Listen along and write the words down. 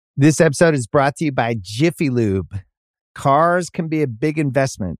This episode is brought to you by Jiffy Lube. Cars can be a big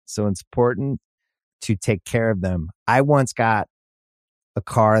investment, so it's important to take care of them. I once got a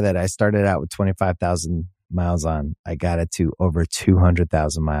car that I started out with 25,000 miles on. I got it to over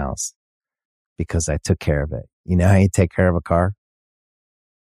 200,000 miles because I took care of it. You know how you take care of a car?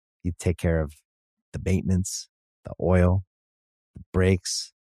 You take care of the maintenance, the oil, the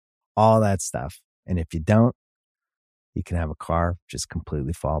brakes, all that stuff. And if you don't, you can have a car just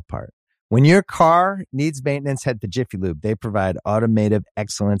completely fall apart. When your car needs maintenance, head to Jiffy Lube. They provide automotive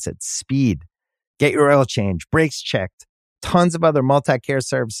excellence at speed. Get your oil change, brakes checked, tons of other multi-care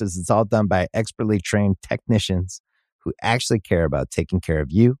services. It's all done by expertly trained technicians who actually care about taking care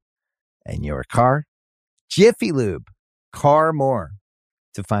of you and your car. Jiffy Lube, car more.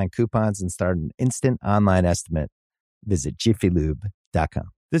 To find coupons and start an instant online estimate, visit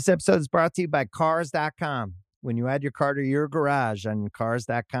jiffylube.com. This episode is brought to you by Cars.com. When you add your car to your garage on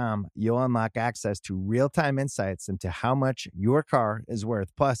Cars.com, you'll unlock access to real-time insights into how much your car is worth.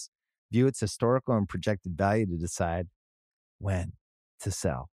 Plus, view its historical and projected value to decide when to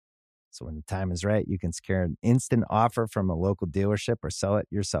sell. So when the time is right, you can secure an instant offer from a local dealership or sell it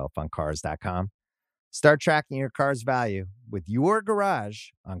yourself on Cars.com. Start tracking your car's value with your garage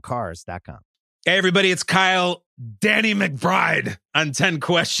on Cars.com. Hey, everybody, it's Kyle, Danny McBride on 10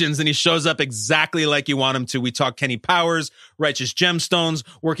 Questions, and he shows up exactly like you want him to. We talk Kenny Powers, Righteous Gemstones,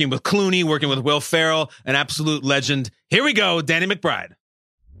 working with Clooney, working with Will Ferrell, an absolute legend. Here we go, Danny McBride.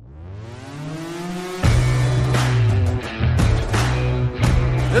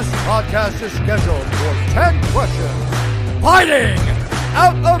 This podcast is scheduled for 10 questions. Fighting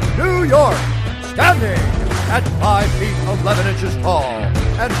out of New York, standing at 5 feet 11 inches tall,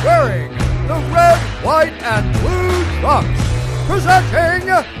 and wearing the red, white, and blue trunks, presenting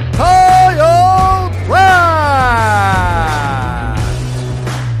Kyle Brandt.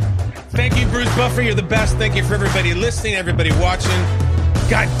 Thank you, Bruce Buffer. You're the best. Thank you for everybody listening, everybody watching.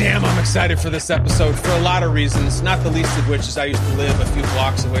 God damn, I'm excited for this episode for a lot of reasons, not the least of which is I used to live a few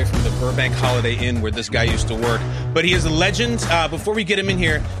blocks away from the Burbank Holiday Inn where this guy used to work. But he is a legend. Before we get him in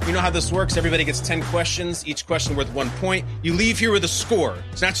here, you know how this works. Everybody gets 10 questions, each question worth 1 point. You leave here with a score.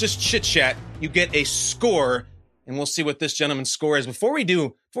 It's not just chit-chat. You get a score, and we'll see what this gentleman's score is. Before we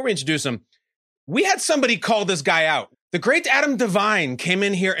introduce him, we had somebody call this guy out. The great Adam Devine came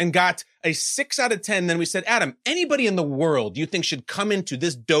in here and got a 6 out of 10. Then we said, Adam, anybody in the world you think should come into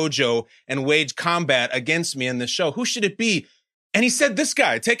this dojo and wage combat against me in this show? Who should it be? And he said, this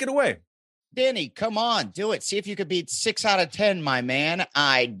guy. Take it away. Danny, come on, do it. See if you could beat 6 out of 10, my man.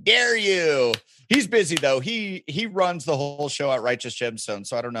 I dare you. He's busy, though. He runs the whole show at Righteous Gemstone,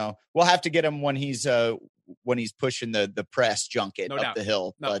 so I don't know. We'll have to get him when he's pushing the press junket up the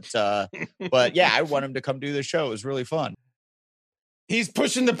hill. No. But yeah, I want him to come do the show. It was really fun. He's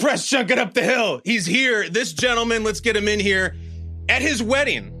pushing the press junket up the hill. He's here. This gentleman, let's get him in here. At his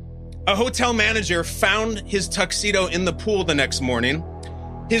wedding, a hotel manager found his tuxedo in the pool the next morning.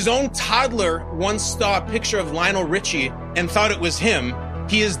 His own toddler once saw a picture of Lionel Richie and thought it was him.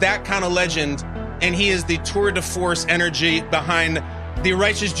 He is that kind of legend, and he is the tour de force energy behind the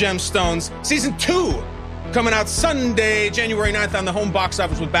Righteous Gemstones. Season 2 coming out Sunday, January 9th on the home box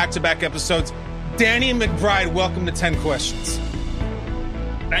office with back-to-back episodes. Danny McBride, welcome to 10 Questions.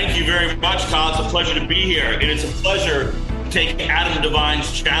 Thank you very much, Kyle. It's a pleasure to be here. And it's a pleasure to take Adam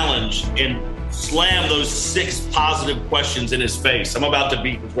Devine's challenge and slam those 6 positive questions in his face. I'm about to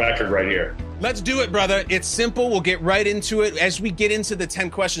beat his record right here. Let's do it, brother. It's simple. We'll get right into it. As we get into the 10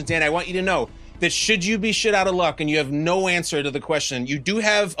 questions, Dan, I want you to know that should you be shit out of luck and you have no answer to the question, you do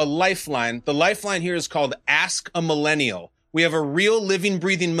have a lifeline. The lifeline here is called Ask a Millennial. We have a real living,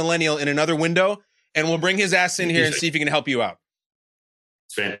 breathing millennial in another window, and we'll bring his ass in here and see if he can help you out.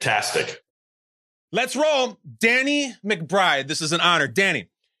 It's fantastic. Let's roll. Danny McBride, this is an honor. Danny,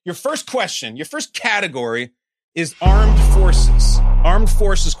 your first question, your first category is armed forces. Armed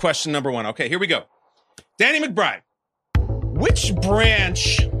forces question number 1. Okay, here we go. Danny McBride, which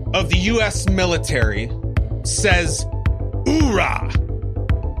branch of the U.S. military says "oorah"?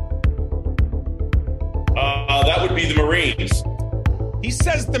 That would be the Marines. He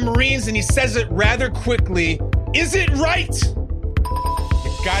says the Marines, and he says it rather quickly. Is it right?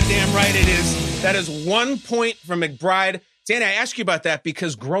 Goddamn right it is. That is 1 point from McBride. Danny, I ask you about that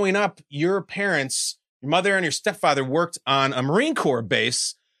because growing up, your parents, your mother and your stepfather worked on a Marine Corps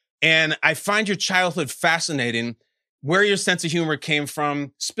base, and I find your childhood fascinating, where your sense of humor came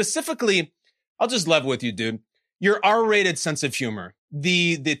from. Specifically, I'll just level with you, dude. Your R-rated sense of humor,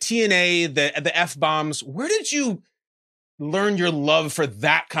 the TNA, the F-bombs. Where did you learn your love for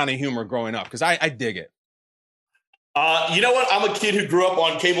that kind of humor growing up? Because I dig it. You know what? I'm a kid who grew up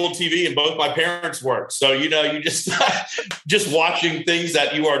on cable TV and both my parents worked. So, you just watching things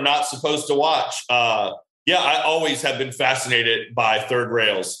that you are not supposed to watch. I always have been fascinated by third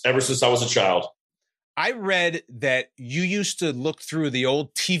rails ever since I was a child. I read that you used to look through the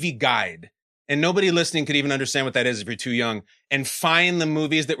old TV guide, and nobody listening could even understand what that is if you're too young, and find the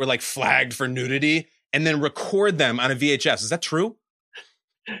movies that were like flagged for nudity and then record them on a VHS. Is that true?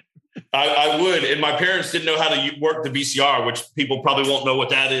 I would. And my parents didn't know how to work the VCR, which people probably won't know what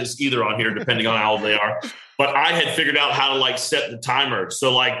that is either on here, depending on how old they are. But I had figured out how to like set the timer.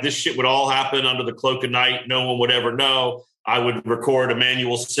 So like this shit would all happen under the cloak of night. No one would ever know. I would record a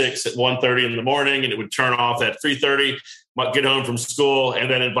manual 6 at 1:30 in the morning, and it would turn off at 3:30. Get home from school, and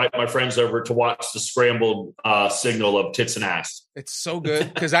then invite my friends over to watch the scrambled signal of tits and ass. It's so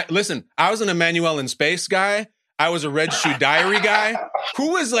good because I was an Emmanuel in Space guy. I was a Red Shoe Diary guy.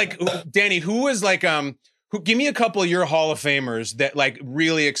 Who was like Danny? Who was like give me a couple of your Hall of Famers that like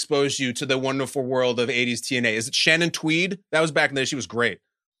really exposed you to the wonderful world of 80s TNA? Is it Shannon Tweed? That was back in the day. She was great.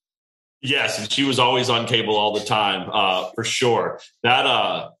 Yes, and she was always on cable all the time, for sure.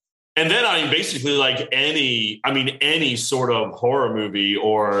 And then basically like any sort of horror movie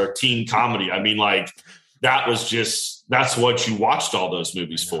or teen comedy. That's what you watched all those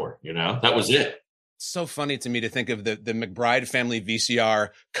movies for, that was it. It's so funny to me to think of the McBride family VCR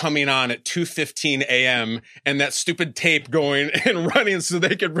coming on at 2:15 a.m. and that stupid tape going and running so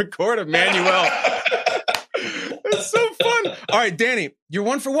they could record Emmanuel. It's so fun. All right, Danny, you're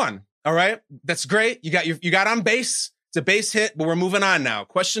 1 for 1. All right, that's great. You got on base. It's a base hit, but we're moving on now.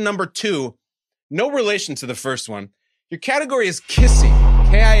 Question number 2, no relation to the first one. Your category is kissing,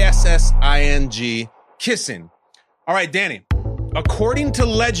 Kissing, kissing. All right, Danny, according to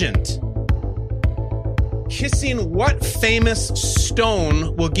legend, kissing what famous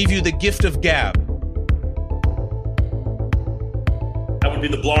stone will give you the gift of gab? That would be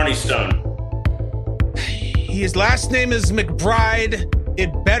the Blarney Stone. His last name is McBride. It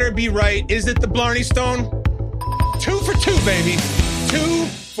better be right. Is it the Blarney Stone? 2 for 2, baby. 2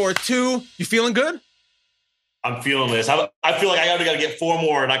 for 2. You feeling good? I'm feeling this. I feel like I got to get 4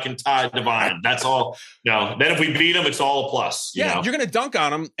 more and I can tie Divine. That's all. Then if we beat him, it's all a plus. You're going to dunk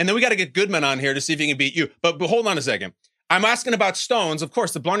on him. And then we got to get Goodman on here to see if he can beat you. But hold on a second. I'm asking about stones. Of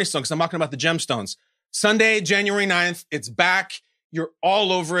course, the Blarney Stone, because I'm talking about the gemstones. Sunday, January 9th. It's back. You're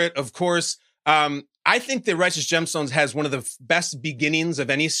all over it, of course. I think that Righteous Gemstones has one of the best beginnings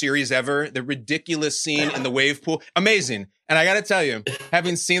of any series ever. The ridiculous scene in the wave pool. Amazing. And I got to tell you,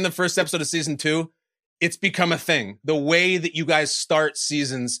 having seen the first episode of season 2, it's become a thing. The way that you guys start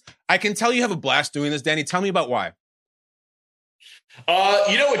seasons. I can tell you have a blast doing this, Danny. Tell me about why.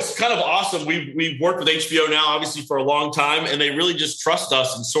 It's kind of awesome. We've worked with HBO now, obviously, for a long time, and they really just trust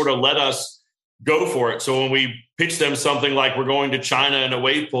us and sort of let us go for it. So when we pitch them something like we're going to China in a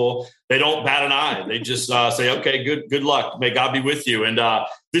wave pool, they don't bat an eye. They just say, okay, good luck. May God be with you. And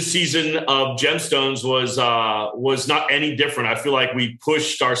this season of Gemstones was not any different. I feel like we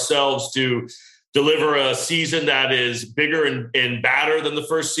pushed ourselves to deliver a season that is bigger and badder than the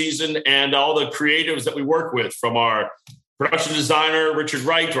first season. And all the creatives that we work with, from our production designer, Richard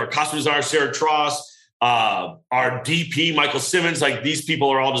Wright, to our costume designer, Sarah Tross, our DP, Michael Simmons, like these people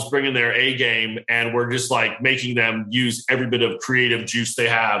are all just bringing their A game, and we're just like making them use every bit of creative juice they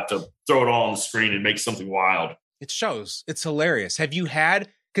have to throw it all on the screen and make something wild. It shows. It's hilarious. Have you had,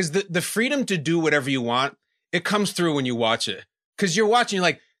 because the freedom to do whatever you want, it comes through when you watch it. Because you're watching, you're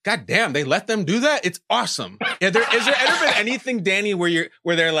like, God damn, they let them do that? It's awesome. Is there ever been anything, Danny, where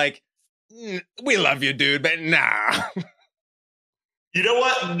they're like, we love you, dude, but nah. You know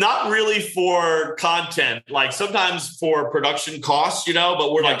what? Not really for content. Like sometimes for production costs,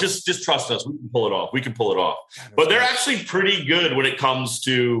 but we're like, just trust us. We can pull it off. But they're actually pretty good when it comes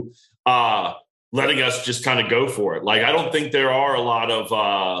to letting us just kind of go for it. Like, I don't think there's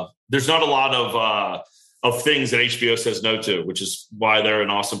not a lot of things that HBO says no to, which is why they're an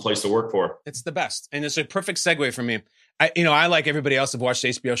awesome place to work for. It's the best. And it's a perfect segue for me. I like everybody else, have watched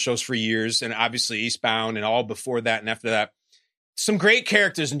HBO shows for years, and obviously Eastbound and all before that and after that. Some great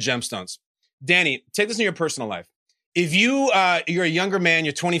characters in Gemstones. Danny, take this in your personal life. If you're a younger man,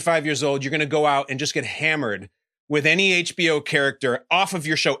 you're 25 years old, you're going to go out and just get hammered with any HBO character off of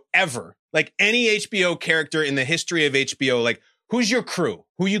your show ever. Like any HBO character in the history of HBO, like who's your crew?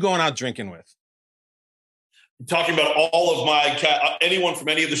 Who are you going out drinking with? Talking about all of my anyone from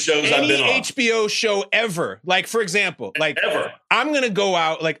any of the shows I've been on. Any HBO show ever. Like, for example, like ever. I'm going going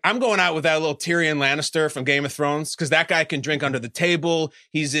out with that little Tyrion Lannister from Game of Thrones, because that guy can drink under the table.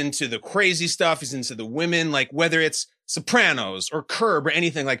 He's into the crazy stuff. He's into the women, like whether it's Sopranos or Curb or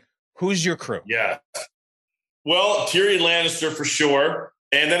anything. Like, who's your crew? Yeah. Well, Tyrion Lannister for sure.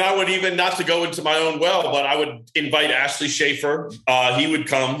 And then I would even, not to go into my own well, but I would invite Ashley Schaefer. He would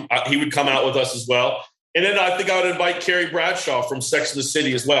come out with us as well. And then I think I would invite Carrie Bradshaw from Sex and the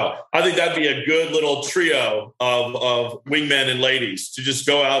City as well. I think that'd be a good little trio of wingmen and ladies to just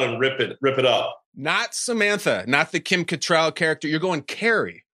go out and rip it up. Not Samantha, not the Kim Cattrall character. You're going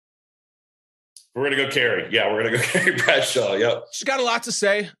Carrie. We're going to go Carrie. Yeah, we're going to go Carrie Bradshaw. Yep. She's got a lot to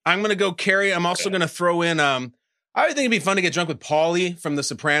say. I'm going to go Carrie. I'm also going to throw in, I would think it'd be fun to get drunk with Paulie from The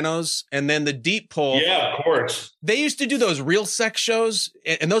Sopranos. And then the deep pull. Yeah, of course. They used to do those real sex shows,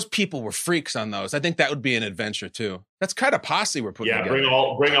 and those people were freaks on those. I think that would be an adventure too. That's kind of posse we're putting together.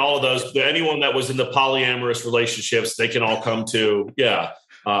 Yeah, bring all of those. Anyone that was in the polyamorous relationships, they can all come to. Yeah.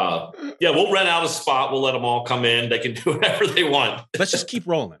 We'll rent out a spot. We'll let them all come in. They can do whatever they want. Let's just keep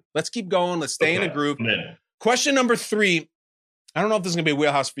rolling. Let's keep going. Let's stay in a group. Question number 3. I don't know if this is going to be a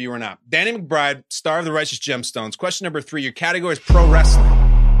wheelhouse for you or not. Danny McBride, star of The Righteous Gemstones. Question number 3. Your category is pro wrestling.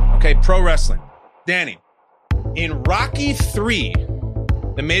 Okay, pro wrestling. Danny, in Rocky 3,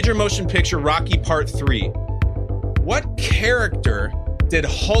 the major motion picture Rocky Part 3, what character did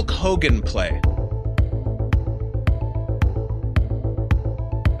Hulk Hogan play?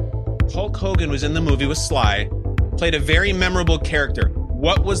 Hulk Hogan was in the movie with Sly, played a very memorable character.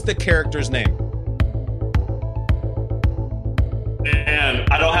 What was the character's name? Man,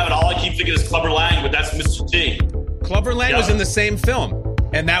 I don't have it. All I keep thinking is Clubber Lang, but that's Mr. T. Clubber Lang was in the same film,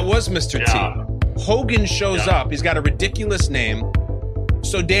 and that was Mr. T. Hogan shows up. He's got a ridiculous name.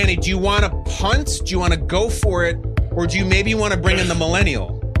 So, Danny, do you want to punt? Do you want to go for it? Or do you maybe want to bring in the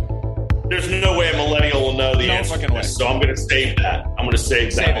millennial? There's no way a millennial will know the answer to this, so I'm going to save that. I'm going to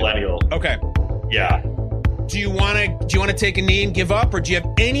save that millennial. Okay. Yeah. Do you want to take a knee and give up, or do you have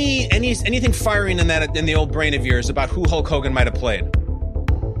anything firing in the old brain of yours about who Hulk Hogan might have played?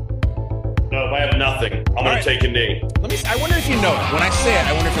 No, I have nothing. I'm going to take a knee. I wonder if you know it. When I say it,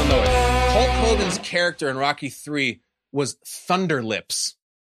 I wonder if you'll know it. Hulk Hogan's character in Rocky 3 was Thunder Lips.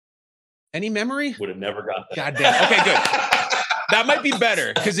 Any memory? Would have never got that. Goddamn. Okay, good. That might be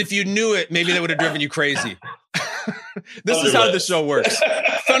better, because if you knew it, maybe that would have driven you crazy. This is how the show works.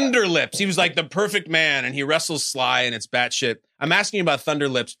 Thunder Lips. He was like the perfect man, and he wrestles Sly, and it's batshit. I'm asking you about Thunder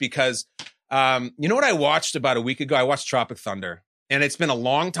Lips because you know what I watched about a week ago? I watched Tropic Thunder, and it's been a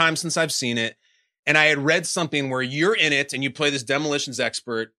long time since I've seen it. And I had read something where you're in it, and you play this demolitions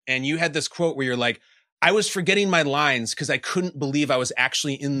expert, and you had this quote where you're like, I was forgetting my lines because I couldn't believe I was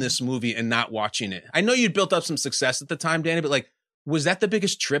actually in this movie and not watching it. I know you'd built up some success at the time, Danny, but like, was that the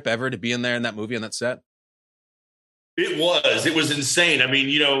biggest trip ever to be in there in that movie on that set? It was insane. I mean,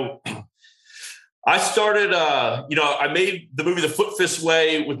 I started, I made the movie The Foot Fist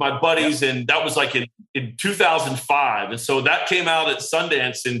Way with my buddies, and that was like in 2005. And so that came out at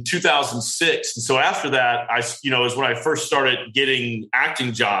Sundance in 2006. And so after that, is when I first started getting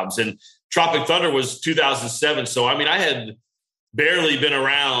acting jobs, and Tropic Thunder was 2007. So, I mean, I had barely been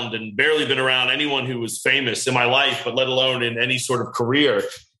around anyone who was famous in my life, but let alone in any sort of career.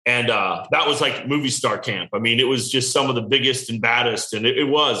 And that was like movie star camp. I mean, it was just some of the biggest and baddest. And it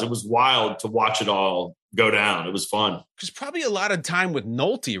was wild to watch it all go down. It was fun. There's probably a lot of time with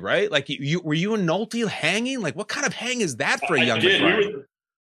Nolte, right? Like, were you and Nolte hanging? Like, what kind of hang is that for a young McBride?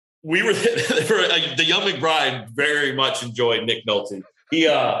 We were the young McBride very much enjoyed Nick Nolte. We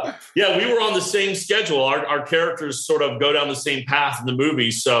were on the same schedule. Our characters sort of go down the same path in the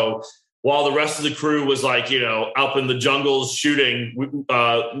movie. So while the rest of the crew was like, up in the jungles shooting,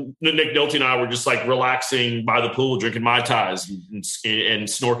 Nick Nolte and I were just like relaxing by the pool, drinking Mai Tais and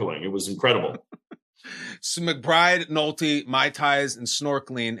snorkeling. It was incredible. So McBride, Nolte, Mai Tais, and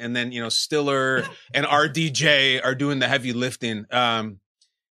snorkeling. And then, Stiller and RDJ are doing the heavy lifting.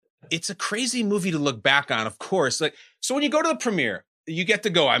 It's a crazy movie to look back on, of course. Like, so when you go to the premiere, you get to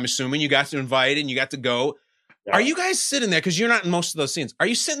go, I'm assuming you got to invite and you got to go. Yeah. Are you guys sitting there? Because you're not in most of those scenes. Are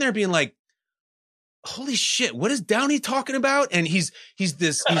you sitting there being like, holy shit, what is Downey talking about? And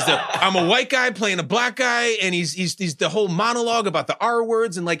I'm a white guy playing a black guy. And he's the whole monologue about the R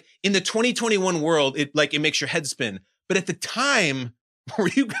words. And like in the 2021 world, it makes your head spin. But at the time, were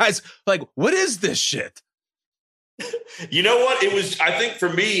you guys like, what is this shit? You know what? It was, I think for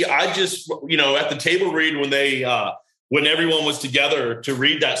me, I just, at the table read when everyone was together to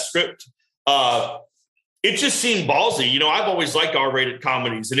read that script, it just seemed ballsy. I've always liked R-rated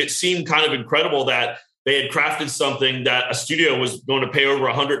comedies, and it seemed kind of incredible that they had crafted something that a studio was going to pay over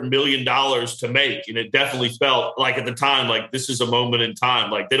 $100 million to make. And it definitely felt like at the time, like this is a moment in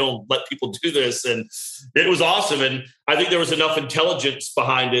time. Like they don't let people do this. And it was awesome. And I think there was enough intelligence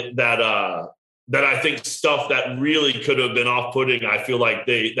behind it that I think stuff that really could have been off-putting, I feel like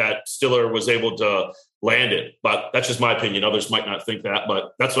that Stiller was able to land it. But that's just my opinion. Others might not think that,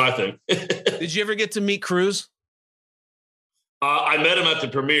 but that's what I think. Did you ever get to meet Cruise? I met him at the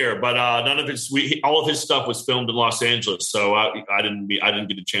premiere, but none of all of his stuff was filmed in Los Angeles, so I didn't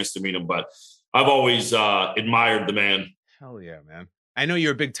get a chance to meet him. But I've always admired the man. Hell yeah, man! I know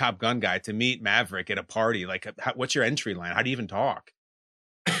you're a big Top Gun guy. To meet Maverick at a party, like, what's your entry line? How do you even talk?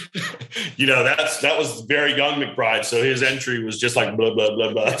 That was very young McBride, so his entry was just like blah blah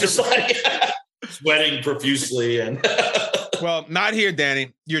blah blah, just like sweating profusely and. Well, not here,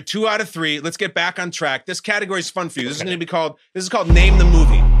 Danny. You're 2 out of 3. Let's get back on track. This category is fun for you. This is called Name the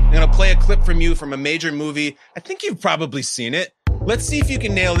Movie. I'm going to play a clip from you from a major movie. I think you've probably seen it. Let's see if you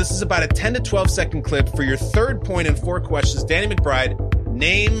can nail. This is about a 10 to 12 second clip for your third point in 4 questions. Danny McBride,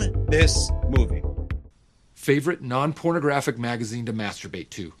 name this movie. Favorite non-pornographic magazine to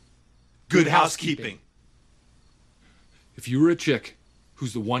masturbate to? Good Housekeeping. If you were a chick,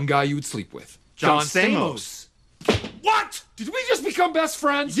 who's the one guy you would sleep with? John Stamos. What? Did we just become best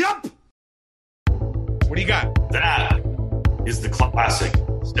friends? Yep. What do you got? That is the classic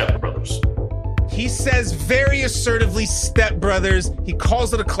Step Brothers. He says very assertively Step Brothers. He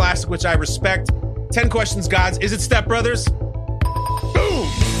calls it a classic, which I respect. 10 questions, gods. Is it Step Brothers? Boom!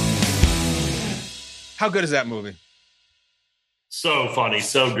 How good is that movie? So funny,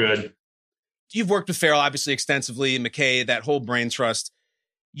 so good. You've worked with Ferrell, obviously, extensively, McKay, that whole brain trust.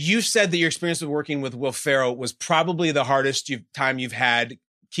 You said that your experience with working with Will Ferrell was probably the hardest time you've had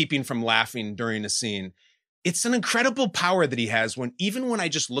keeping from laughing during a scene. It's an incredible power that he has even when I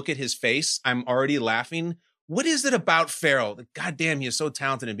just look at his face, I'm already laughing. What is it about Ferrell? God damn, he is so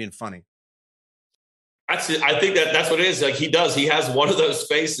talented at being funny. That's it. I think that's what it is. Like he does. He has one of those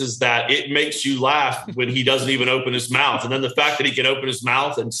faces that it makes you laugh when he doesn't even open his mouth. And then the fact that he can open his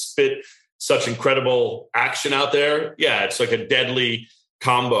mouth and spit such incredible action out there. Yeah, it's like a deadly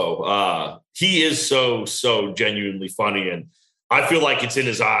combo. He is so genuinely funny, and I feel like it's in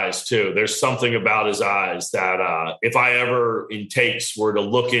his eyes too. There's something about his eyes that if I ever in takes were to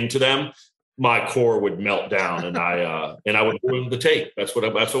look into them, my core would melt down, and I would ruin the take. That's what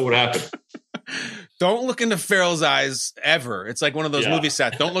would happen. Don't look into Ferrell's eyes ever. It's like one of those movie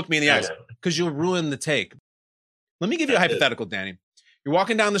sets. Don't look me in the eyes because you'll ruin the take. Let me give you a hypothetical, Danny. You're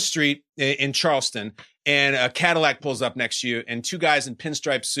walking down the street in Charleston, and a Cadillac pulls up next to you, and 2 guys in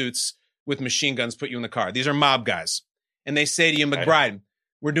pinstripe suits with machine guns put you in the car. These are mob guys. And they say to you, McBride,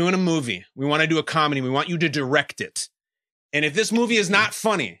 we're doing a movie. We want to do a comedy. We want you to direct it. And if this movie is not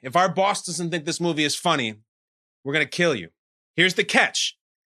funny, if our boss doesn't think this movie is funny, we're going to kill you. Here's the catch.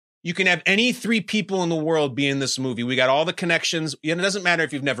 You can have any 3 people in the world be in this movie. We got all the connections. It doesn't matter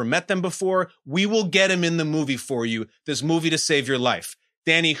if you've never met them before. We will get them in the movie for you, this movie to save your life.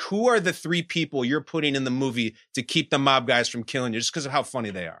 Danny, who are the 3 people you're putting in the movie to keep the mob guys from killing you just because of how funny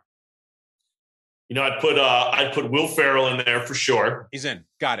they are? I'd put Will Ferrell in there for sure. He's in.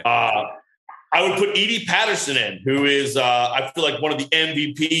 Got it. I would put Edie Patterson in, who is, I feel like one of the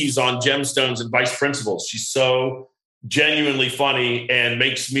MVPs on Gemstones and Vice Principals. She's so genuinely funny and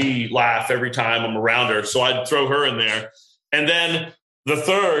makes me laugh every time I'm around her. So I'd throw her in there. And then the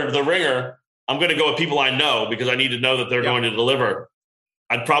third, the ringer, I'm going to go with people I know because I need to know that they're going to deliver.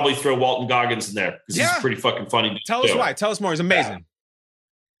 I'd probably throw Walton Goggins in there because he's pretty fucking funny. Tell us why. Tell us more. He's amazing. Yeah.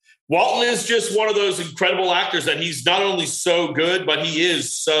 Walton is just one of those incredible actors that he's not only so good, but he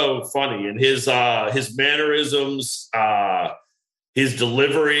is so funny. And his mannerisms, his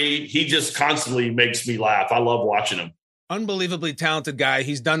delivery, he just constantly makes me laugh. I love watching him. Unbelievably talented guy.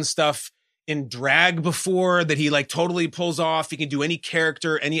 He's done stuff in drag before that he like totally pulls off. He can do any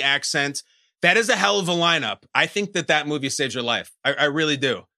character, any accent. That is a hell of a lineup. I think that movie saves your life. I really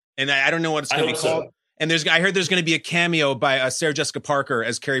do. And I don't know what it's going to be called. So. And I heard there's going to be a cameo by Sarah Jessica Parker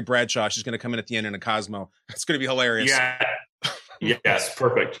as Carrie Bradshaw. She's going to come in at the end in a Cosmo. It's going to be hilarious. Yeah. Yes,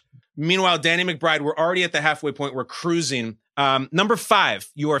 perfect. Meanwhile, Danny McBride, we're already at the halfway point. We're cruising. Number 5,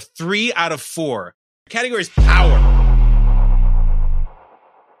 you are 3 out of 4. Category is power.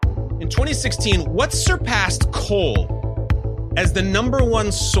 In 2016, what surpassed coal as the number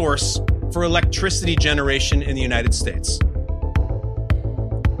 1 source for electricity generation in the United States?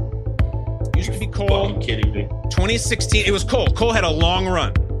 Used to be coal. Fucking kidding me. 2016, it was coal. Coal had a long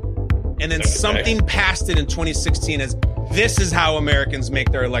run. And then something passed it in 2016 as this is how Americans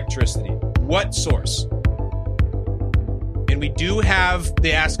make their electricity. What source? And we do have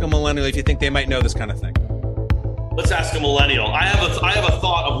the Ask a Millennial if you think they might know this kind of thing. Let's ask a millennial. I have a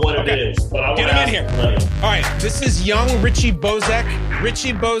thought of what it is. But I Get him in here. All right, this is young Richie Bozek.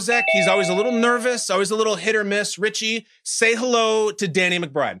 Richie Bozek, he's always a little nervous, always a little hit or miss. Richie, say hello to Danny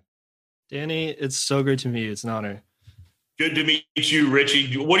McBride. Danny, it's so great to meet you. It's an honor. Good to meet you,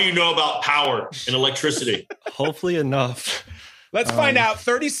 Richie. What do you know about power and electricity? Hopefully enough. Let's find out.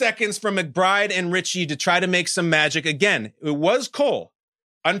 30 seconds from McBride and Richie to try to make some magic. Again, it was coal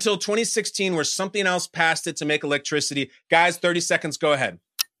until 2016 where something else passed it to make electricity. Guys, 30 seconds. Go ahead.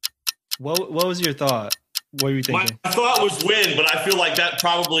 What was your thought? What were you thinking? My thought was wind, but I feel like that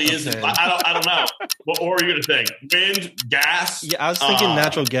probably isn't. I don't know. What were you going to think? Wind, gas? Yeah, I was thinking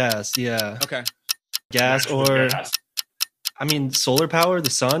natural gas. Yeah. Okay. Gas Natural or, gas. I mean, solar power,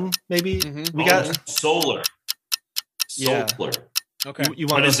 the sun, maybe? Mm-hmm. We got solar. Yeah. Solar. Okay. You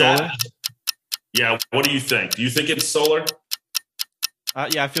want What to is solar? that? Yeah. What do you think? Do you think it's solar?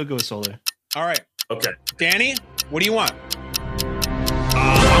 Yeah, I feel good with solar. All right. Okay. Danny, what do you want?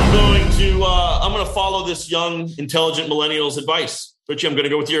 I'm going to follow this young, intelligent millennial's advice. Richie, I'm going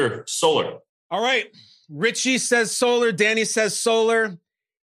to go with your solar. All right. Richie says solar. Danny says solar.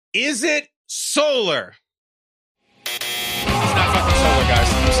 Is it solar? It's not fucking solar,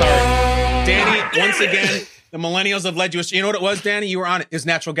 guys. I'm sorry. Danny, once again, the millennials have led you. You know what it was, Danny? You were on it. It's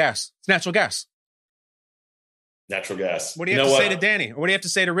natural gas. It's natural gas. Natural gas. What do you have to say to Danny? Or what do you have to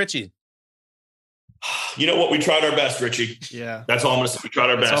say to Richie? You know what? We tried our best, Richie. Yeah. That's all I'm going to say. We tried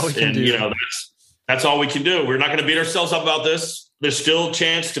our best. All we can do. You know, that's all we can do. We're not going to beat ourselves up about this. There's still a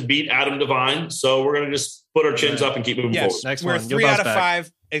chance to beat Adam Devine. So we're going to just put our chins up and keep moving forward. Next We're one. 3 out of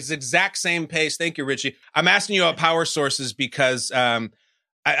 5. It's the exact same pace. Thank you, Richie. I'm asking you about power sources because I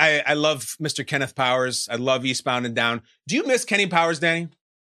love Mr. Kenneth Powers. I love Eastbound and Down. Do you miss Kenny Powers, Danny?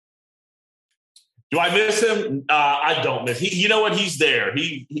 Do I miss him? I don't miss him. You know what? He's there.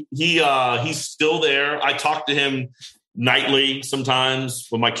 He's still there. I talk to him nightly sometimes.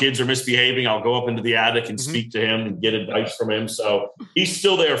 When my kids are misbehaving, I'll go up into the attic and speak to him and get advice from him. So he's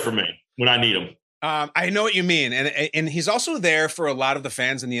still there for me when I need him. I know what you mean. And he's also there for a lot of the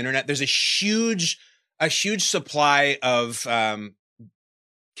fans on the internet. There's a huge supply of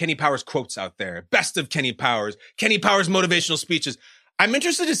Kenny Powers quotes out there. Best of Kenny Powers motivational speeches. I'm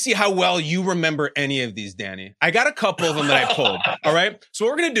interested to see how well you remember any of these, Danny. I got a couple of them that I pulled. All right. So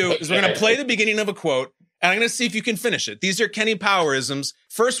what we're going to do is we're going to play the beginning of a quote and I'm going to see if you can finish it. These are Kenny Powerisms.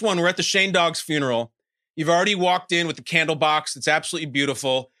 First one, we're at the Shane Dogg's funeral. You've already walked in with the candle box. It's absolutely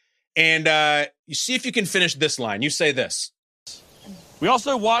beautiful. And you see if you can finish this line. You say this. We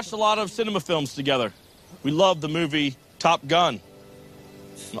also watched a lot of cinema films together. We loved the movie Top Gun.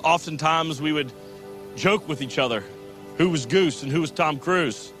 And oftentimes we would joke with each other. Who was Goose and who was Tom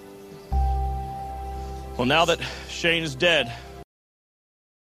Cruise? Well, now that Shane is dead,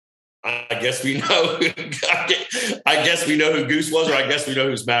 I guess we know. I guess we know who Goose was, or I guess we know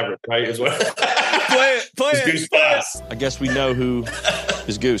who's Maverick, right? Is what? Play it. Goose pass. I guess we know who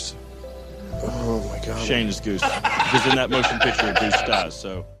is Goose. Oh my God! Shane is Goose because in that motion picture, Goose dies.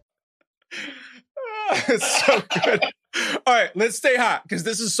 So it's so good. All right, let's stay hot because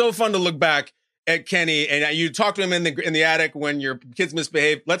this is so fun to look back at Kenny, and you talked to him in the attic when your kids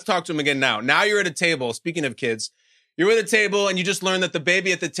misbehaved. Let's talk to him again now. Now you're at a table. Speaking of kids, you're at a table, and you just learned that the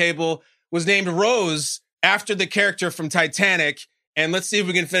baby at the table was named Rose after the character from Titanic. And let's see if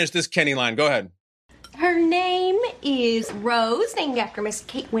we can finish this Kenny line. Go ahead. Her name is Rose, named after Miss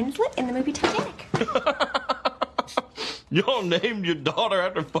Kate Winslet in the movie Titanic. y'all named your daughter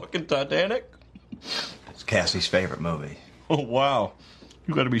after fucking Titanic? It's Cassie's favorite movie. Oh wow,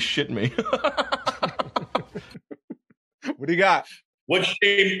 you got to be shitting me. What do you got? What'd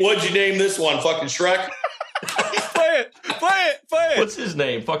you name this one? Fucking Shrek? Play it. What's his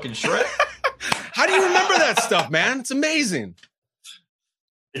name? Fucking Shrek? How do you remember that stuff, man? It's amazing.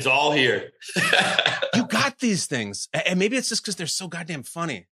 It's all here. You got these things. And maybe it's just because they're so goddamn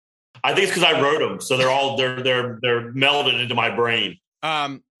funny. I think it's because I wrote them. So they're melded into my brain.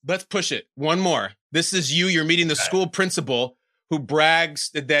 Let's push it. One more. This is you. You're meeting the school principal who brags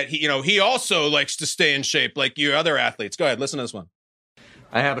that he also likes to stay in shape like you other athletes. Go ahead. Listen to this one.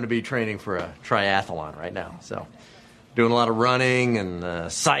 I happen to be training for a triathlon right now. So doing a lot of running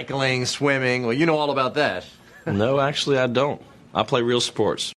and cycling, swimming. Well, you know all about that. No, actually, I don't. I play real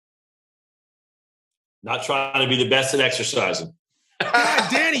sports. Not trying to be the best at exercising. God,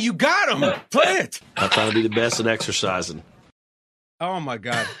 Danny, you got him. Play it. Not trying to be the best at exercising. Oh my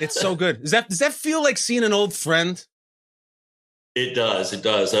God, it's so good. Does that feel like seeing an old friend? It does.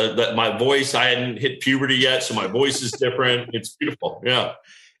 My voice, I hadn't hit puberty yet, so my voice is different. It's beautiful. Yeah.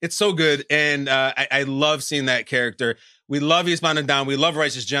 It's so good. And I love seeing that character. We love Eastbound and Down. We love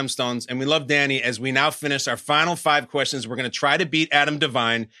Righteous Gemstones. And we love Danny. As we now finish our final 5 questions, we're going to try to beat Adam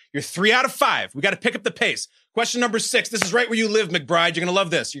Devine. You're 3 out of 5. We got to pick up the pace. Question number 6. This is right where you live, McBride. You're going to love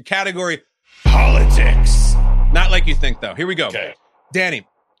this. Your category, politics. Not like you think, though. Here we go. Okay. Danny,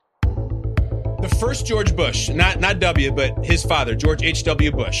 The first George Bush, not W, but his father, George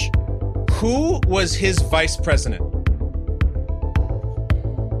H.W. Bush. Who was his vice president?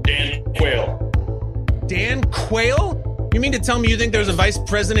 Dan Quayle. Dan Quayle? You mean to tell me you think there's a vice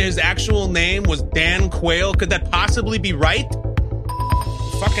president whose actual name was Dan Quayle? Could that possibly be right?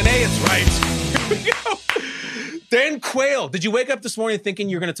 Fucking A, it's right. Here we go. Dan Quayle. Did you wake up this morning thinking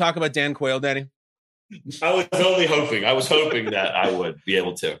you were going to talk about Dan Quayle, Danny? I was only hoping. I was hoping that I would be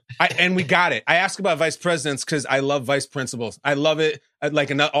able to. And we got it. I ask about vice presidents because I love vice principals. I love it.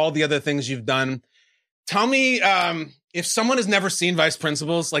 Like all the other things you've done. Tell me, if someone has never seen Vice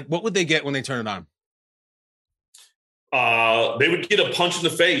Principals, like what would they get when they turn it on? They would get a punch in the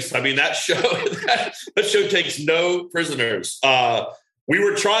face. I mean, that show that show takes no prisoners. We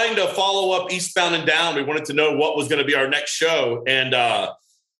were trying to follow up Eastbound and Down. We wanted to know what was going to be our next show. And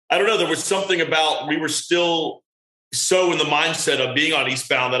I don't know, there was something about, we were still so in the mindset of being on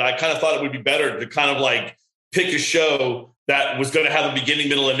Eastbound that I kind of thought it would be better to kind of like pick a show that was going to have a beginning,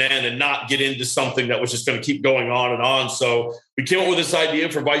 middle, and end and not get into something that was just going to keep going on and on. So we came up with this idea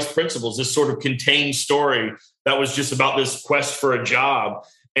for Vice Principals, this sort of contained story that was just about this quest for a job.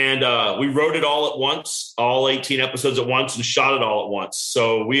 And we wrote it all at once, all 18 episodes at once, and shot it all at once.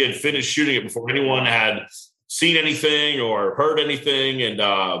 So we had finished shooting it before anyone had seen anything or heard anything. And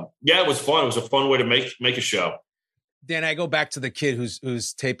yeah, it was fun. It was a fun way to make a show. Dan, I go back to the kid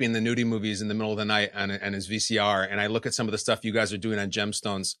who's taping the nudie movies in the middle of the night on his VCR, and I look at some of the stuff you guys are doing on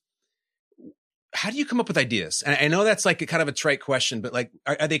Gemstones. How do you come up with ideas? And I know that's like a kind of a trite question, but like,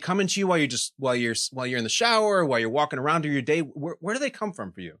 are they coming to you while you're in the shower, while you're walking around through your day? Where do they come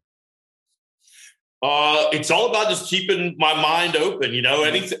from for you? It's all about just keeping my mind open, you know,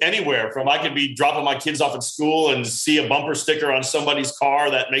 anywhere from, I could be dropping my kids off at school and see a bumper sticker on somebody's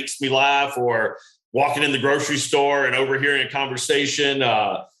car that makes me laugh, or walking in the grocery store and overhearing a conversation.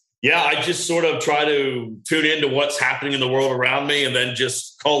 Yeah, I just sort of try to tune into what's happening in the world around me and then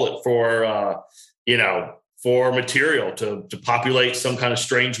just cull it for, for material to populate some kind of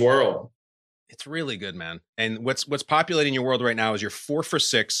strange world. It's really good, man. And what's populating your world right now is you're 4 for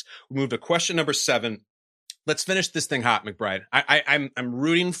 6. We moved to question number 7. Let's finish this thing hot, McBride. I'm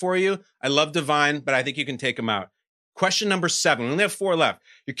rooting for you. I love Divine, but I think you can take him out. Question number 7. We only have 4 left.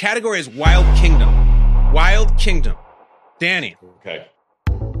 Your category is Wild Kingdom. Wild Kingdom. Danny. Okay.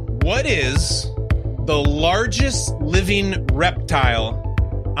 What is the largest living reptile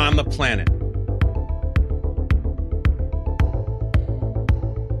on the planet?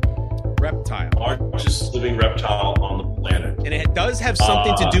 Reptile. Largest living reptile on the planet. And it does have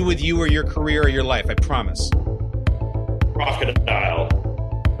something to do with you or your career or your life, I promise. Crocodile.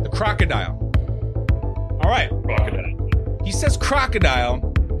 The crocodile. All right. Crocodile. He says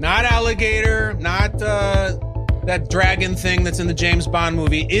crocodile, not alligator, not that dragon thing that's in the James Bond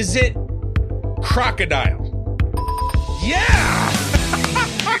movie. Is it crocodile? Yeah!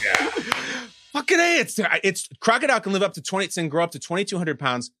 Fucking A. It's crocodile can live up to 20, and grow up to 2,200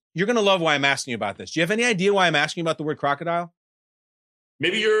 pounds. You're going to love why I'm asking you about this. Do you have any idea why I'm asking you about the word crocodile?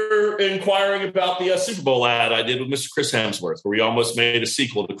 Maybe you're inquiring about the Super Bowl ad I did with Mr. Chris Hemsworth, where we almost made a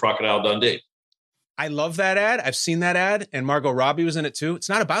sequel to Crocodile Dundee. I love that ad. I've seen that ad, and Margot Robbie was in it too. It's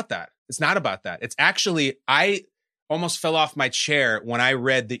not about that. It's not about that. It's actually, I almost fell off my chair when I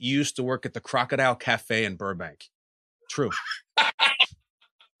read that you used to work at the Crocodile Cafe in Burbank. True.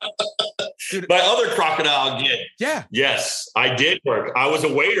 Dude, my other crocodile gig. Yeah. Yes, I did work. I was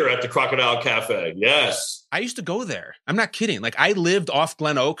a waiter at the Crocodile Cafe. Yes. I used to go there. I'm not kidding. Like, I lived off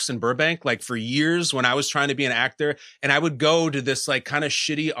Glen Oaks in Burbank, like, for years when I was trying to be an actor. And I would go to this, like, kind of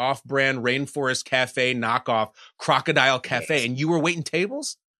shitty off-brand Rainforest Cafe knockoff Crocodile Cafe. Yes. And you were waiting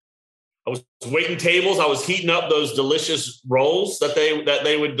tables? I was waiting tables. I was heating up those delicious rolls that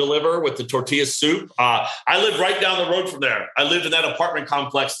they would deliver with the tortilla soup. I lived right down the road from there. I lived in that apartment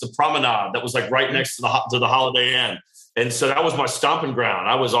complex, the Promenade, that was like right next to the Holiday Inn. And so that was my stomping ground.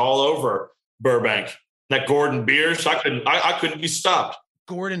 I was all over Burbank. That Gordon Biersch, I couldn't be stopped.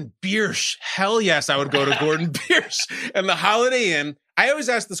 Gordon Biersch. Hell yes, I would go to Gordon Biersch. And the Holiday Inn. I always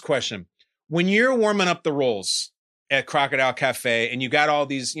ask this question. When you're warming up the rolls at Crocodile Cafe and you got all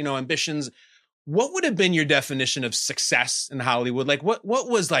these, ambitions, what would have been your definition of success in Hollywood? Like, what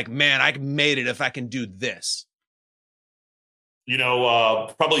was like, man, I made it if I can do this?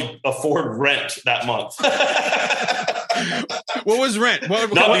 Probably afford rent that month. What was rent?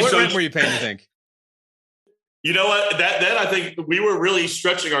 What rent were you paying, you think? You know what? Then I think we were really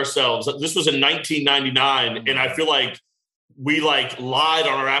stretching ourselves. This was in 1999, and I feel like we lied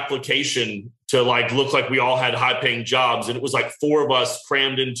on our application to look like we all had high-paying jobs, and it was like 4 of us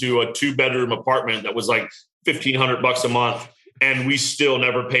crammed into a 2-bedroom apartment that was like $1,500 a month. and we still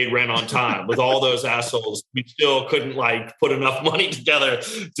never paid rent on time. With all those assholes, we still couldn't like put enough money together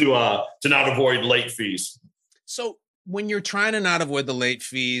to not avoid late fees. So when you're trying to not avoid the late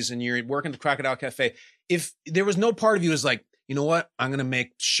fees and you're working at the Crocodile Cafe, if there was no part of you is like, you know what, I'm going to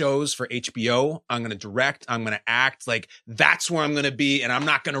make shows for HBO. I'm going to direct. I'm going to act. Like, that's where I'm going to be, and I'm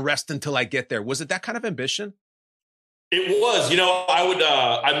not going to rest until I get there. Was it that kind of ambition? It was.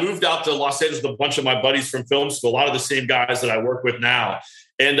 I moved out to Los Angeles with a bunch of my buddies from film school, a lot of the same guys that I work with now.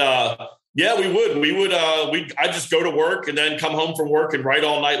 And I'd just go to work and then come home from work and write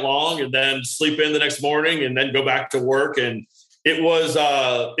all night long and then sleep in the next morning and then go back to work. And it was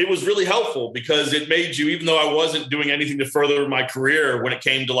really helpful because it made you, even though I wasn't doing anything to further my career when it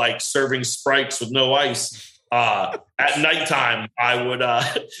came to like serving Sprites with no ice, at nighttime, I would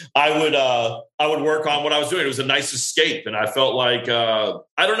work on what I was doing. It was a nice escape. And I felt like, I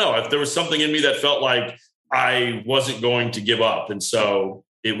don't know, if there was something in me that felt like I wasn't going to give up. And so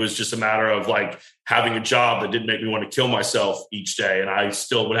it was just a matter of like having a job that didn't make me want to kill myself each day. And I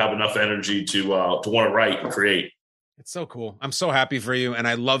still would have enough energy to want to write and create. It's so cool. I'm so happy for you. And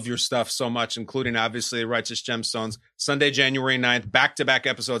I love your stuff so much, including obviously Righteous Gemstones, Sunday, January 9th, back-to-back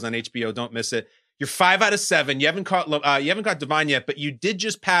episodes on HBO. Don't miss it. You're 5 out of 7. You haven't caught Divine yet, but you did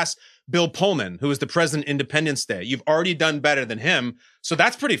just pass Bill Pullman, who is the president of Independence Day. You've already done better than him. So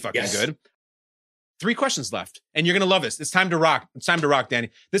that's pretty fucking good. 3 questions left, and you're going to love this. It's time to rock. It's time to rock, Danny.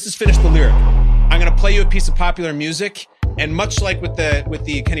 This is Finish the Lyric. I'm going to play you a piece of popular music, and much like with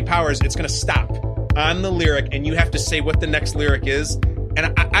the Kenny Powers, it's going to stop on the lyric, and you have to say what the next lyric is.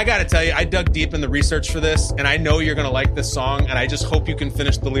 And I got to tell you, I dug deep in the research for this, and I know you're going to like this song, and I just hope you can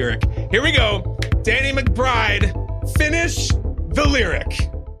finish the lyric. Here we go. Danny McBride, Finish the Lyric.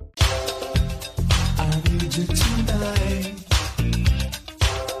 I need you tonight,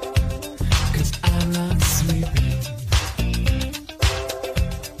 'cause I'm not sleeping.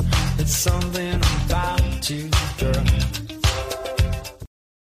 It's something about you, girl,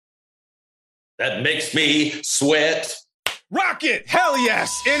 that makes me sweat. Rock it! Hell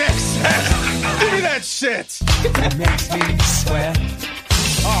yes! In excess! Give me that shit! That makes me sweat.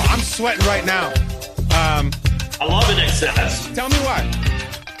 Oh, I'm sweating right now. I love In Excess. Tell me why.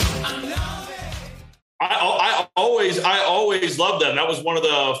 I always loved them. That was one of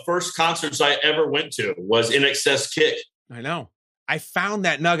the first concerts I ever went to, was In Excess Kick. I know. I found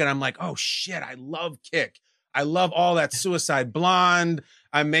that nugget. I'm like, oh shit, I love Kick. I love all that Suicide Blonde.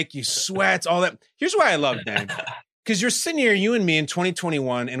 I Make You Sweat, all that. Here's why I love Dan. Because you're sitting here, you and me in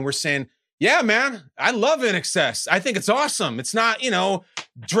 2021, and we're saying, yeah, man, I love In Excess. I think it's awesome. It's not,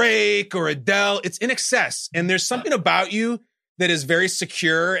 Drake or Adele. It's In Excess. And there's something about you that is very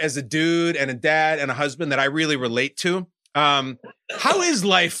secure as a dude and a dad and a husband that I really relate to. How is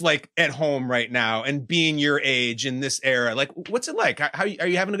life like at home right now and being your age in this era? Like, what's it like? Are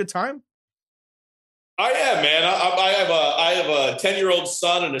you having a good time? I am, man. I have a 10-year-old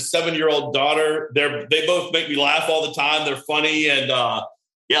son and a 7-year-old daughter. They both make me laugh all the time. They're funny, and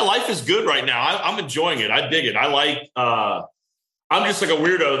life is good right now. I'm enjoying it. I dig it. I like. I'm just like a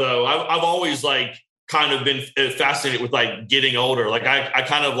weirdo, though. I've always like kind of been fascinated with like getting older. Like I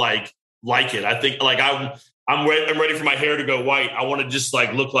kind of like it. I think like I'm ready for my hair to go white. I want to just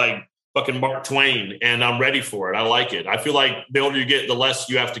like look like fucking Mark Twain, and I'm ready for it. I like it. I feel like the older you get, the less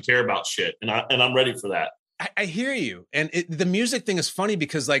you have to care about shit, and I'm ready for that. I hear you. And the music thing is funny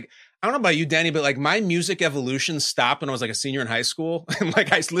because like, I don't know about you, Danny, but like my music evolution stopped when I was like a senior in high school. And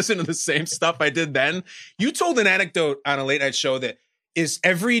like, I listened to the same stuff I did then. You told an anecdote on a late night show that is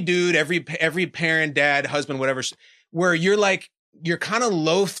every dude, every parent, dad, husband, whatever, where you're kind of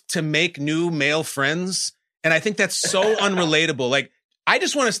loath to make new male friends. And I think that's so unrelatable. Like, I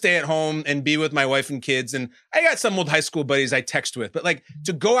just want to stay at home and be with my wife and kids. And I got some old high school buddies I text with, but like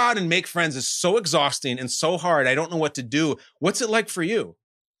to go out and make friends is so exhausting and so hard. I don't know what to do. What's it like for you?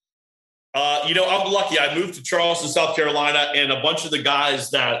 I'm lucky. I moved to Charleston, South Carolina, and a bunch of the guys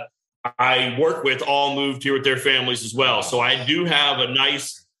that I work with all moved here with their families as well. So I do have a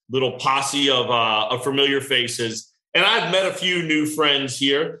nice little posse of familiar faces, and I've met a few new friends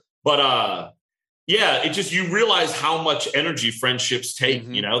here, but, yeah, it just, you realize how much energy friendships take,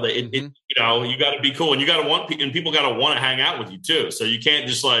 you got to be cool, and you got to want, and people got to want to hang out with you too. So you can't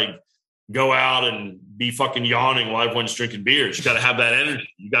just like go out and be fucking yawning while everyone's drinking beers. You got to have that energy.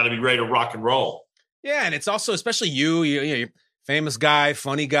 You got to be ready to rock and roll. Yeah. And it's also, especially you're famous guy,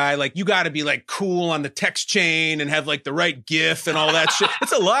 funny guy. Like you got to be like cool on the text chain and have like the right GIF and all that shit.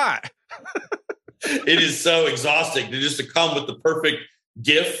 It's a lot. It is so exhausting to come with the perfect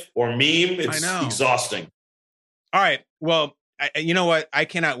GIF or meme. It's exhausting. All right. Well, you know what? I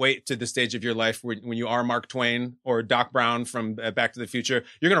cannot wait to the stage of your life when you are Mark Twain or Doc Brown from Back to the Future.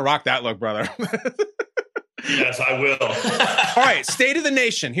 You're going to rock that look, brother. Yes, I will. All right, State of the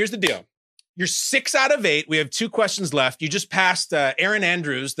Nation. Here's the deal. You're 6 out of 8. We have 2 questions left. You just passed Aaron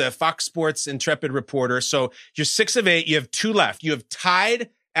Andrews, the Fox Sports intrepid reporter. So you're 6 of 8. You have 2 left. You have tied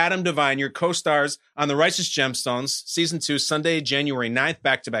Adam Devine, your co-stars on The Righteous Gemstones, Season 2, Sunday, January 9th,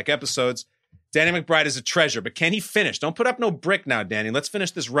 back-to-back episodes. Danny McBride is a treasure, but can he finish? Don't put up no brick now, Danny. Let's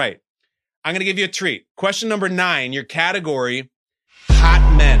finish this right. I'm going to give you a treat. Question number 9, your category,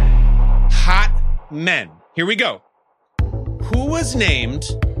 hot men. Hot men. Here we go. Who was named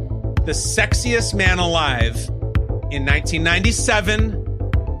the sexiest man alive in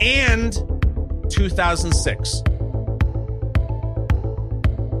 1997 and 2006?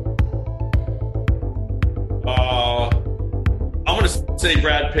 I'm going to say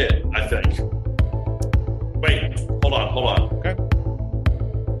Brad Pitt, I think. Wait, hold on. Okay.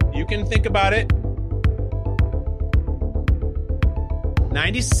 You can think about it.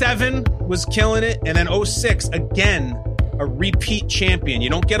 97 was killing it, and then 06, again, a repeat champion. You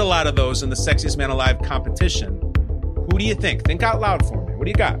don't get a lot of those in the Sexiest Man Alive competition. Who do you think? Think out loud for me. What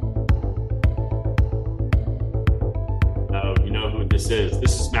do you got? Oh, you know who this is.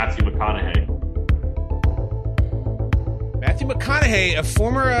 This is Matthew McConaughey. Matthew McConaughey, a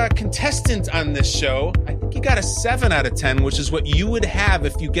former contestant on this show. I think you got a 7 out of 10, which is what you would have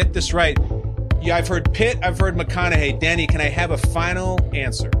if you get this right. Yeah, I've heard Pitt, I've heard McConaughey. Danny, can I have a final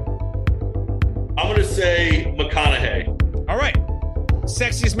answer? I'm going to say McConaughey. All right.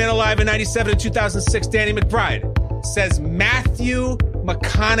 Sexiest Man Alive in 97 and 2006, Danny McBride says Matthew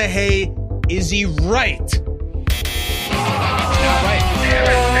McConaughey. Is he right? Not right.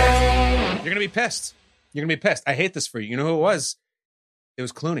 You're going to be pissed. You're going to be pissed. I hate this for you. You know who it was? It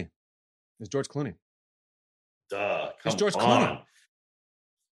was Clooney. It was George Clooney. Come It's George on. Clooney.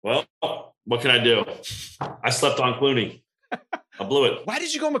 Well, what can I do? I slept on Clooney. I blew it. Why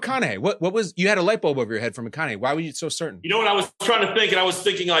did you go McConaughey? What was, you had a light bulb over your head for McConaughey. Why were you so certain? You know what I was trying to think? And I was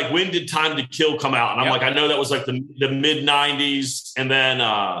thinking, like, when did Time to Kill come out? And I'm like, I know that was like the mid 90s. And then,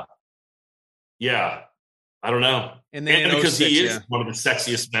 yeah, I don't know. And then because 06, he is one of the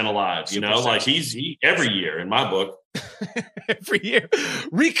sexiest men alive, you know, like he every year in my book. Every year.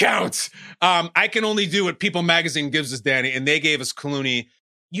 Recount. I can only do what People Magazine gives us, Danny, and they gave us Clooney.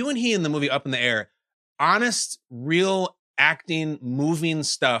 You and he in the movie Up in the Air. Honest, real acting, moving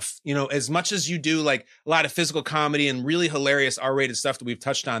stuff. You know, as much as you do like a lot of physical comedy and really hilarious R-rated stuff that we've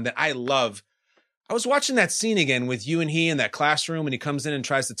touched on that I love. I was watching that scene again with you and he in that classroom and he comes in and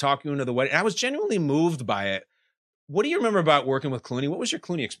tries to talk you into the wedding. And I was genuinely moved by it. What do you remember about working with Clooney? What was your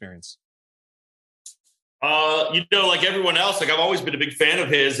Clooney experience? You know, like everyone else, like I've always been a big fan of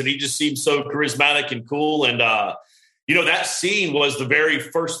his and he just seems so charismatic and cool. And, you know, that scene was the very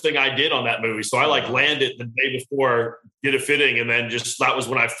first thing I did on that movie. So I like landed the day before, did a fitting. And then just, that was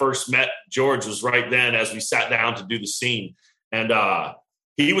when I first met George, was right then as we sat down to do the scene. And,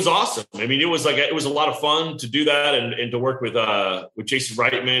 he was awesome. I mean, it was a lot of fun to do that and to work with Jason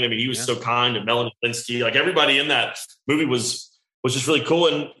Reitman. I mean, he was so kind, and Melanie Linsky, like everybody in that movie was just really cool.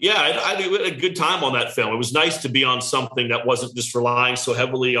 And yeah, I had a good time on that film. It was nice to be on something that wasn't just relying so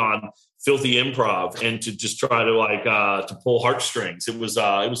heavily on filthy improv and to just try to to pull heartstrings. It was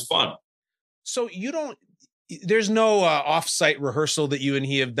fun. So there's no off-site rehearsal that you and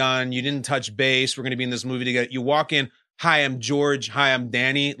he have done. You didn't touch base. We're going to be in this movie together. You walk in, hi, I'm George. Hi, I'm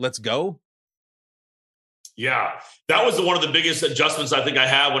Danny. Let's go. Yeah, that was one of the biggest adjustments I think I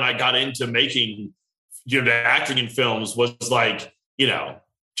had when I got into making, you know, the acting in films was like, you know,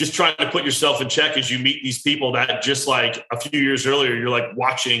 just trying to put yourself in check as you meet these people that just like a few years earlier, you're like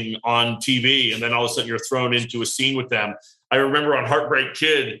watching on TV and then all of a sudden you're thrown into a scene with them. I remember on Heartbreak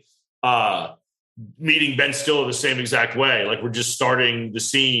Kid, meeting Ben Stiller the same exact way. Like we're just starting the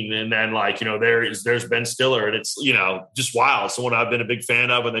scene and then like, you know, there's Ben Stiller and it's, you know, just wild. Someone I've been a big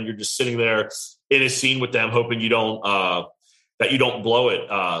fan of. And then you're just sitting there in a scene with them, hoping you don't blow it.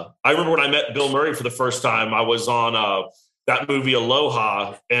 I remember when I met Bill Murray for the first time, I was on that movie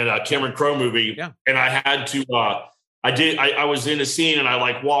Aloha and a Cameron Crowe movie. Yeah. And I had to, I was in a scene and I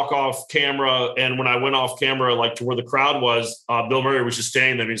like walk off camera. And when I went off camera, like to where the crowd was, Bill Murray was just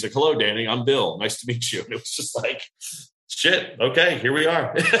standing there and he's like, "Hello, Danny, I'm Bill. Nice to meet you." And it was just like, shit. Okay, here we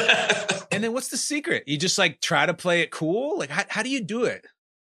are. And then what's the secret? You just like try to play it cool? Like how do you do it?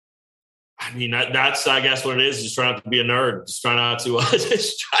 I mean, that's, I guess what it is. Just trying not to be a nerd, just trying not to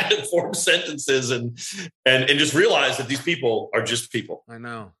just try to form sentences and just realize that these people are just people. I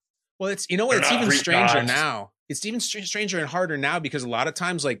know. Well, it's, you know what? It's even stranger now. It's even stranger and harder now because a lot of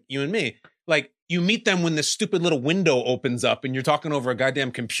times, like you and me, like you meet them when this stupid little window opens up and you're talking over a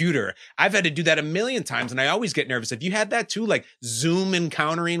goddamn computer. I've had to do that a million times and I always get nervous. Have you had that too? Like Zoom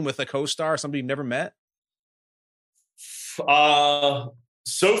encountering with a co-star or somebody you've never met?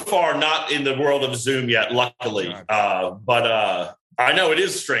 So far, not in the world of Zoom yet, luckily. But I know it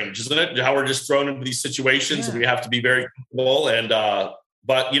is strange, isn't it? How we're just thrown into these situations and we have to be very comfortable. And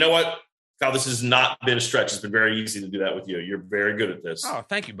but you know what? Kyle, this has not been a stretch. It's been very easy to do that with you. You're very good at this. Oh,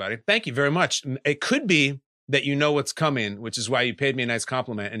 thank you, buddy. Thank you very much. It could be that you know what's coming, which is why you paid me a nice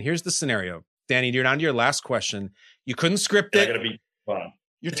compliment. And here's the scenario. Danny, you're down to your last question. You couldn't script it. It's going to be fun.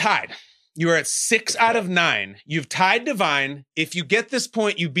 You're tied. You are at 6 out of 9. You've tied Divine. If you get this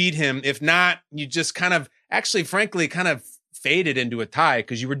point, you beat him. If not, you just kind of, actually, frankly, kind of faded into a tie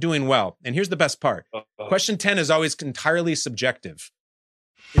because you were doing well. And here's the best part. Question 10 is always entirely subjective.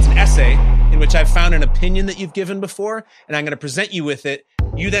 It's an essay in which I've found an opinion that you've given before, and I'm going to present you with it.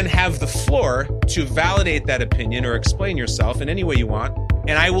 You then have the floor to validate that opinion or explain yourself in any way you want,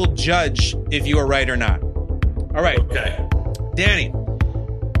 and I will judge if you are right or not. All right. Okay. Danny,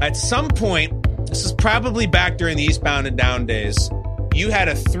 at some point, this is probably back during the Eastbound and Down days, you had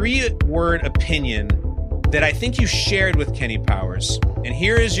a 3-word opinion that I think you shared with Kenny Powers. And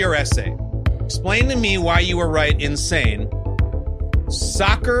here is your essay. Explain to me why you were right in saying,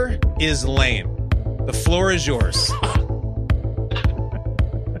 soccer is lame. The floor is yours.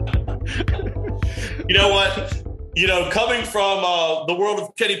 You know what? You know, coming from the world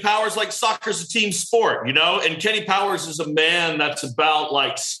of Kenny Powers, like soccer's a team sport, you know? And Kenny Powers is a man that's about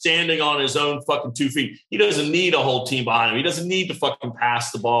like standing on his own fucking 2 feet. He doesn't need a whole team behind him. He doesn't need to fucking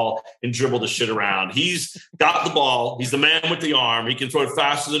pass the ball and dribble the shit around. He's got the ball. He's the man with the arm. He can throw it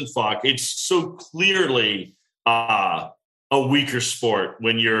faster than fuck. It's so clearly a weaker sport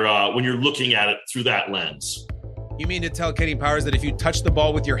when you're looking at it through that lens. You mean to tell Kenny Powers that if you touch the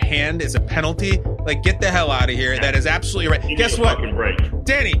ball with your hand is a penalty? Like, get the hell out of here. That is absolutely right. Guess what?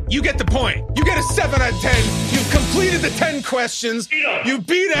 Danny, you get the point. You get a 7 out of 10. You've completed the 10 questions. You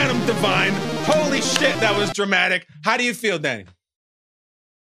beat Adam Devine. Holy shit, that was dramatic. How do you feel, Danny?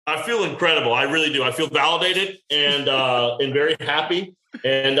 I feel incredible. I really do. I feel validated and very happy.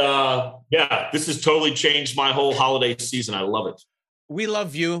 And yeah, this has totally changed my whole holiday season. I love it. We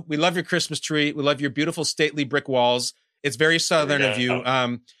love you. We love your Christmas tree. We love your beautiful stately brick walls. It's very Southern of you.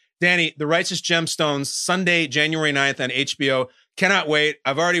 Danny, The Righteous Gemstones, Sunday, January 9th on HBO. Cannot wait.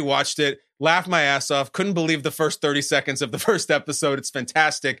 I've already watched it. Laughed my ass off. Couldn't believe the first 30 seconds of the first episode. It's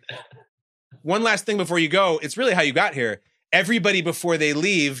fantastic. One last thing before you go. It's really how you got here. Everybody, before they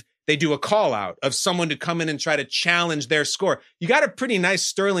leave, they do a call out of someone to come in and try to challenge their score. You got a pretty nice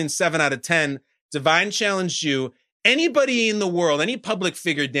sterling 7 out of 10. Divine challenged you. Anybody in the world, any public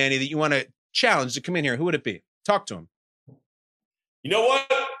figure, Danny, that you want to challenge to come in here, who would it be? Talk to him. You know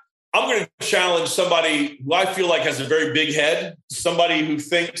what? I'm going to challenge somebody who I feel like has a very big head, somebody who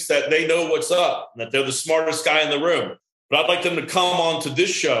thinks that they know what's up, that they're the smartest guy in the room. But I'd like them to come on to this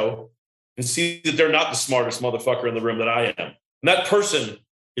show and see that they're not the smartest motherfucker in the room that I am. And that person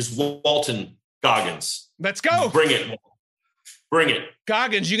is Walton Goggins. Let's go. Bring it. Bring it.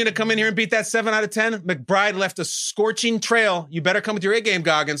 Goggins, you going to come in here and beat that 7 out of 10? McBride left a scorching trail. You better come with your A-game,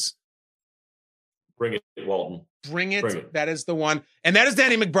 Goggins. Bring it, Walton. Bring it. That is the one. And that is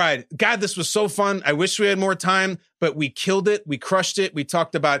Danny McBride. God, this was so fun. I wish we had more time, but we killed it. We crushed it. We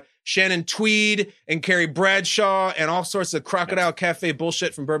talked about Shannon Tweed and Carrie Bradshaw and all sorts of Crocodile Cafe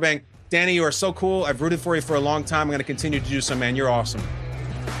bullshit from Burbank. Danny, you are so cool. I've rooted for you for a long time. I'm going to continue to do so, man. You're awesome.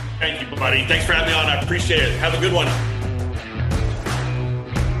 Thank you, buddy. Thanks for having me on. I appreciate it. Have a good one.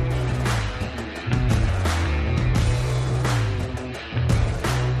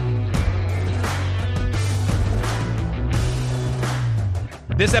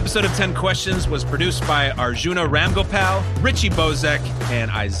 This episode of 10 Questions was produced by Arjuna Ramgopal, Richie Bozek, and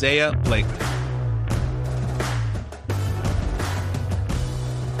Isaiah Blakely.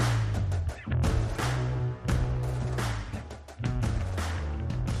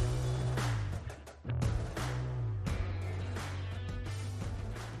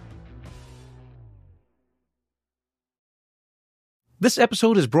 This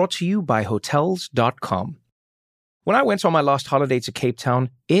episode is brought to you by Hotels.com. When I went on my last holiday to Cape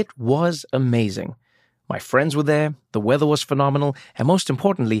Town, it was amazing. My friends were there, the weather was phenomenal, and most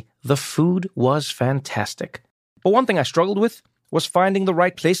importantly, the food was fantastic. But one thing I struggled with was finding the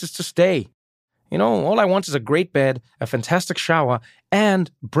right places to stay. You know, all I want is a great bed, a fantastic shower, and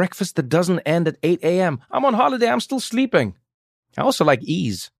breakfast that doesn't end at 8 a.m. I'm on holiday, I'm still sleeping. I also like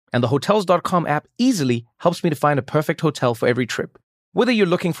ease, and the Hotels.com app easily helps me to find a perfect hotel for every trip. Whether you're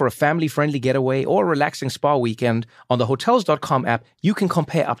looking for a family-friendly getaway or a relaxing spa weekend, on the Hotels.com app, you can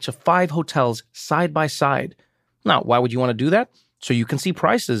compare up to 5 hotels side by side. Now, why would you want to do that? So you can see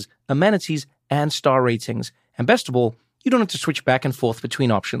prices, amenities, and star ratings. And best of all, you don't have to switch back and forth between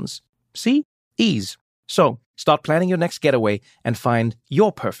options. See? Ease. So, start planning your next getaway and find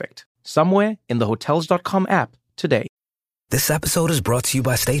your perfect somewhere in the Hotels.com app today. This episode is brought to you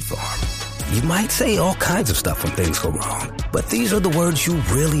by State Farm. You might say all kinds of stuff when things go wrong, but these are the words you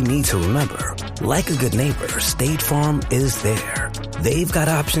really need to remember. Like a good neighbor, State Farm is there. They've got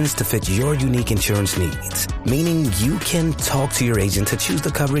options to fit your unique insurance needs, meaning you can talk to your agent to choose the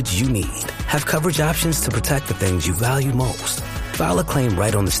coverage you need, have coverage options to protect the things you value most, file a claim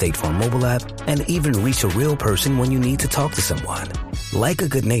right on the State Farm mobile app, and even reach a real person when you need to talk to someone. Like a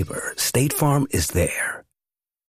good neighbor, State Farm is there.